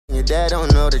dad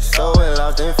don't know that you're so well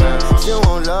off and found. She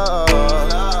won't love,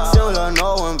 she don't love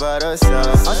no one but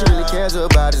herself. All she really cares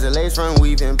about is a lace front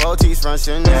weaving, boutiques from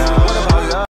Chanel. What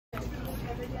about love?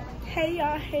 Hey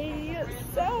y'all, hey.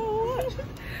 So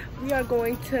we are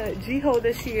going to GHOE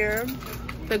this year,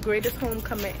 the greatest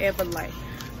homecoming ever, like,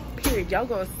 period. Y'all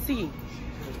gonna see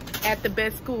at the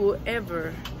best school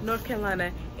ever, North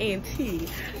Carolina A&T,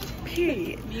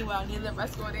 period. Meanwhile, neither of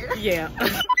us go there. Yeah.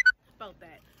 About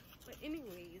that. But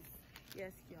anyways,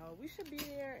 yes y'all, we should be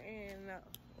there in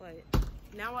what,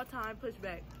 now our time pushed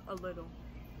back a little,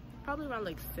 probably around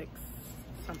like 6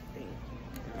 something.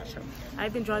 I'm not sure.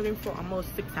 I've been driving for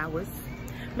almost 6 hours,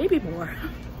 maybe more.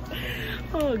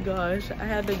 Oh gosh, I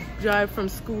had to drive from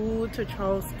school to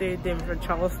Charleston, then from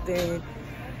Charleston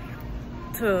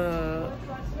to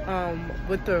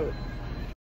Winthrop.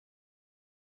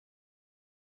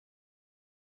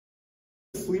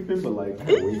 Sleeping, but like I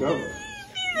had to wake up.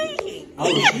 I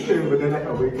was sleeping, but then I had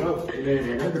to wake up, and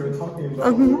then like, we were talking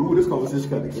about, ooh, this conversation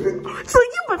kind of good. So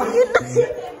you must be.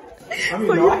 I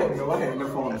mean, no, I hadn't been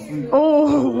falling asleep.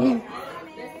 Oh.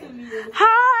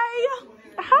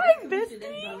 Hi,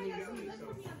 bestie.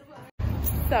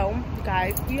 So,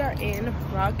 guys, we are in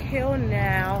Rock Hill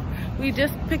now. We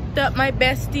just picked up my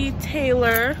bestie,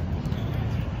 Taylor.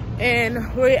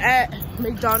 And we're at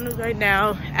McDonald's right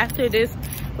now. After this,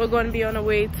 we're going to be on our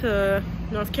way to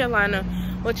North Carolina,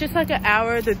 which is like an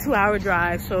hour to 2 hour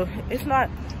drive. So, it's not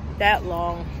that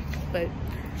long. But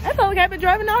I felt like I've been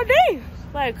driving all day.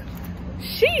 Like,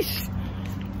 sheesh.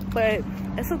 But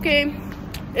it's okay.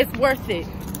 It's worth it.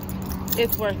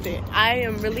 It's worth it. I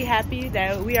am really happy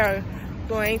that we are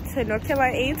going to North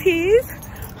Carolina A&T's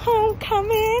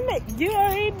homecoming. You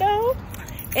already know.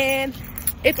 And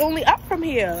it's only up from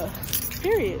here.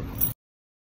 Period.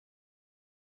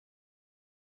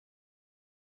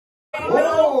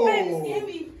 Whoa!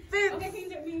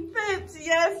 Fitz,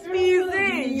 yes,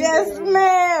 Meezy. Yes,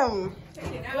 ma'am.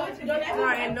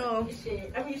 I know.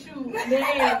 I mean, shoot. Oh,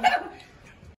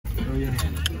 yeah.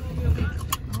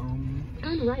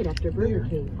 Turn right after Burger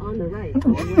King. On the right.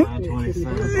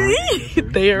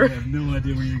 There. I have no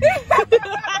idea where you're going.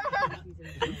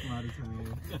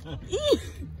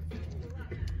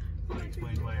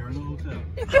 Explain why you're in the hotel.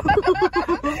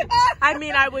 I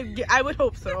mean, I would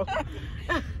hope so.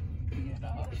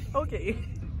 Okay.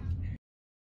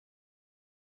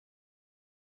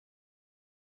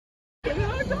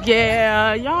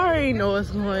 Yeah, y'all already know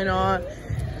what's going on.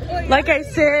 Like I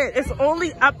said, it's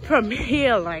only up from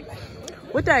here. Like,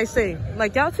 what did I say?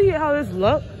 Like, y'all see how this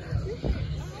look?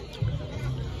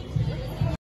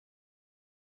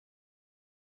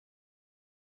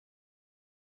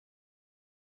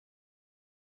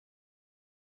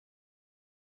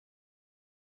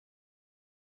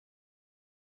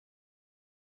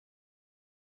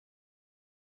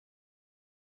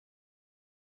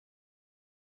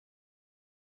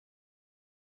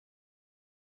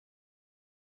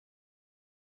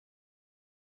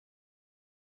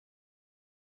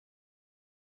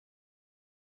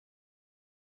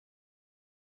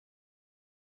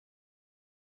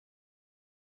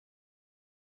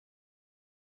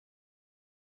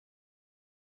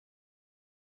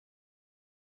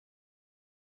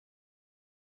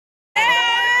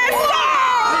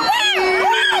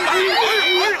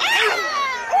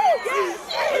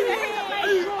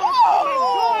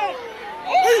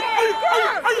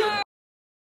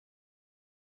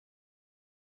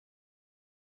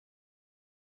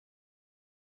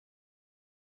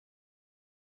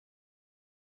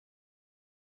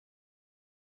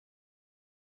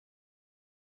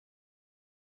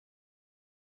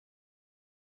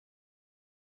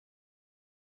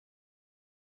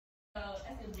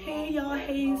 Hey y'all,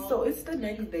 hey, so it's the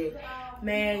next day.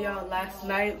 Man, y'all, last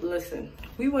night, listen,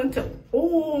 we went to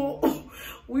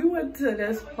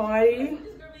this party.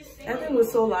 That thing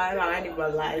was so live, I ain't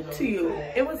even lie to you.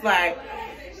 It was like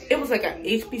an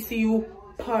HBCU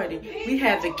party. We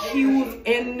had the Qs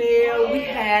in there, we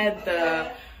had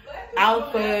the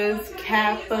Alphas,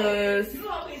 Kappas.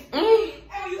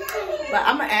 But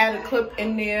I'm gonna add a clip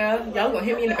in there. Y'all gonna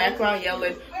hear me in the background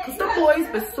yelling, cause the boys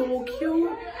were so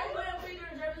cute.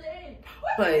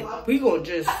 But we gonna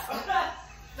just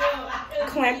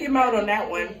clamp him out on that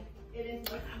one.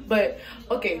 But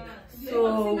okay,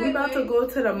 so we about to go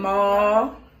to the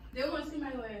mall. They want to see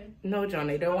my wig. No,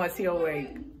 Johnny, they don't want to see your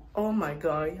wig. Oh my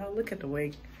God, y'all look at the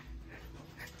wig.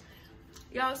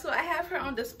 Y'all, so I have her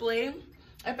on display.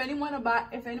 If anybody want to buy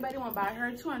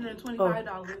her,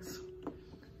 $225.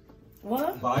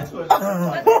 What? Buy to it.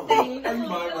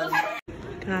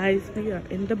 Guys, we are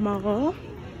in the mall.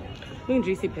 We're in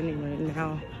JCPenney right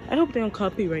now. I hope they don't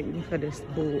copyright me for this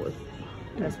board.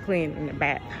 that's playing in the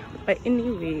back. But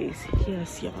anyways,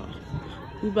 yes, y'all.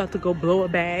 We about to go blow a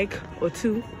bag or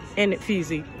two and it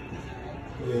Fiji.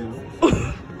 Yeah.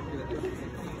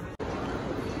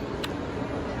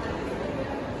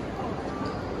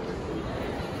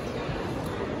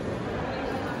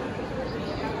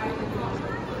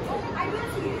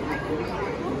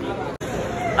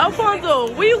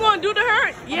 Alfonso, what you gonna do to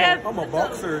her? Yeah, I'm a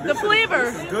boxer. The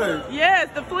flavor. This is good. Yes,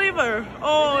 the flavor.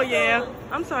 Oh yeah.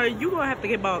 I'm sorry, you gonna have to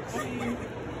get boxed.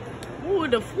 Ooh,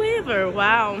 the flavor.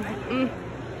 Wow.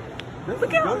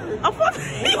 Look at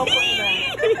Alfonso.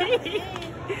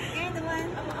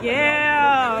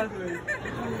 Yeah.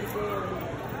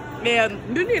 Man,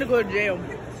 you need to go to jail.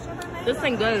 This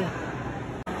ain't good.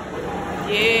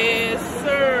 Yes,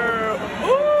 sir.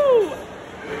 Ooh.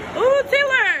 Ooh,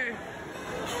 Taylor.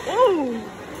 Ooh.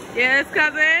 Yes,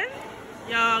 cousin.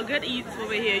 Y'all, good eats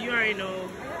over here. You already know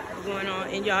what's going on.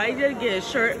 And y'all, I did get a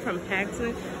shirt from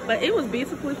Paxton, but it was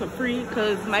basically for free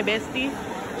because my bestie,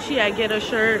 she had get a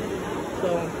shirt.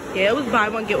 So, yeah, it was buy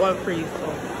one, get one free.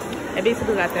 So, I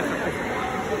basically got that for free.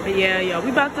 But yeah, y'all,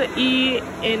 we about to eat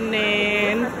and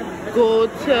then go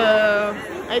to,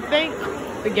 I think,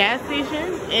 the gas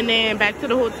station and then back to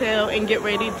the hotel and get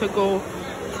ready to go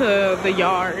to the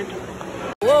yard.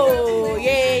 Whoa,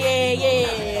 yeah, yeah,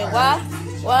 yeah.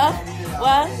 What?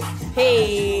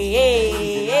 Hey,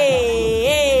 hey, hey,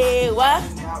 hey, what?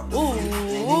 Ooh,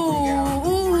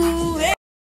 hey.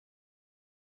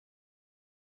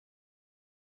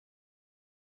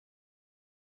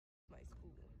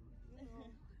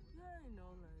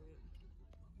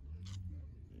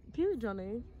 Period,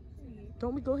 Johnny.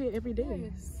 Don't we go here every day?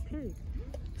 Yes. Period.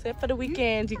 Except for the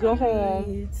weekends, you go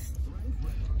home.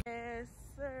 Yes,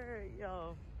 sir.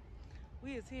 Yo,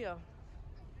 we is here.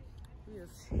 We is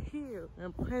here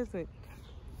and present.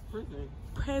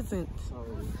 Present.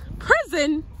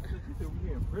 Prison?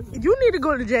 You need to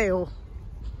go to jail.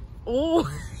 Oh.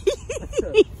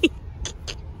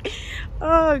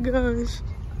 Oh gosh.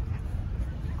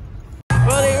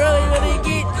 Really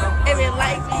get everyone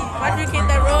like me. Once you get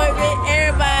that road with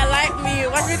everybody like me.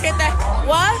 Once you get that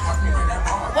what?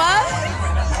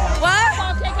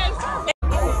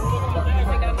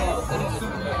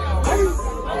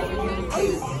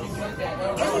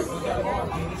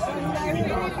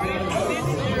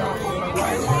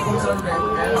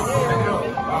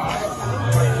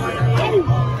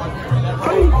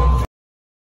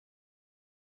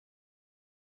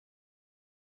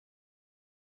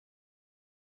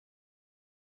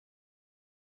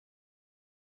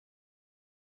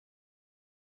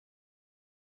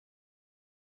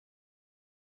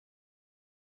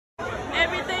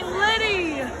 Everything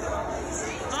litty.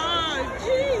 Oh,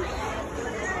 jeez.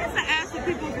 It's the ass of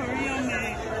people for real,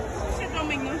 man. Shit don't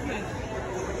make no sense.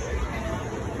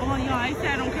 Oh, y'all, I said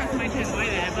I don't curse my kids like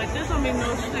that, but this don't make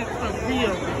no sense for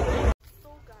real. So,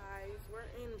 guys, we're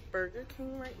in Burger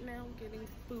King right now getting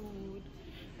food.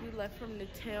 We left from the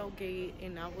tailgate,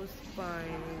 and that was fun.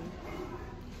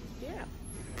 Yeah.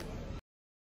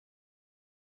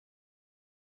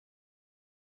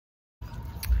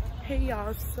 Hey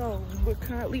y'all, so we're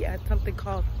currently at something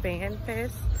called Fan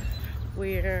Fest,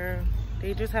 where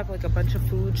they just have like a bunch of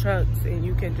food trucks and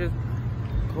you can just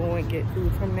go and get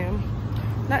food from them.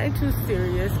 Nothing too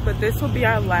serious, but this will be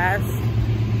our last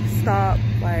stop,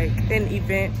 like an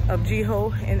event of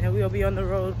GHOE, and then we'll be on the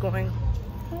road going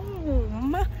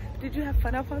home. Did you have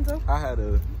fun, Alfonso? I had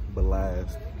a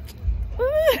blast.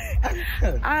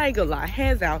 I ain't gonna lie,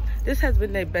 hands out, this has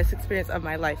been the best experience of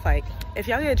my life. Like, if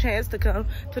y'all get a chance to come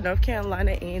to North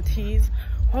Carolina A&T's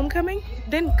homecoming,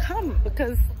 then come,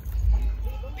 because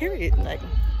period, like,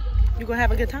 you're gonna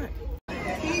have a good time.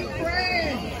 Keep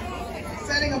praying,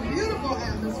 setting a beautiful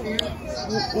atmosphere.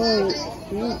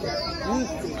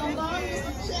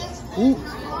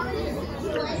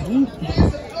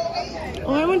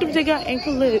 Oh, I want to take out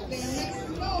anklets.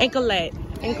 Anklet.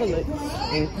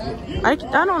 I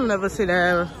don't never say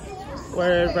that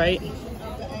word right.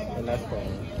 And that's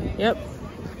fine. Yep.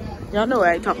 Y'all know what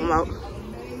I'm talking about.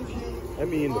 I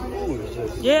mean, the food is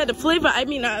just... Yeah, the flavor. I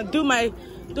mean, I do my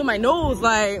nose,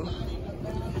 like,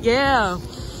 yeah.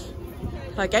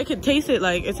 Like, I could taste it,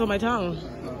 like, it's on my tongue.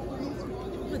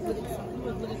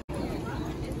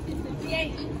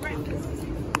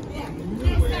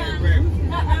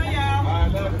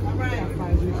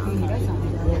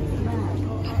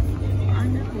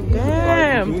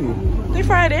 Damn, they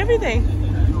fried everything.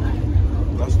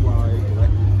 That's why I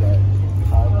like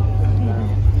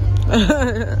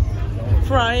that.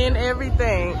 Frying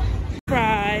everything.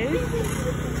 Fries.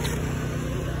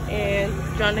 And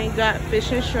Johnny got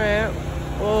fish and shrimp.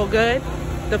 All good.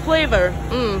 The flavor.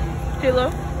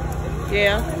 Kilo.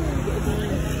 Yeah.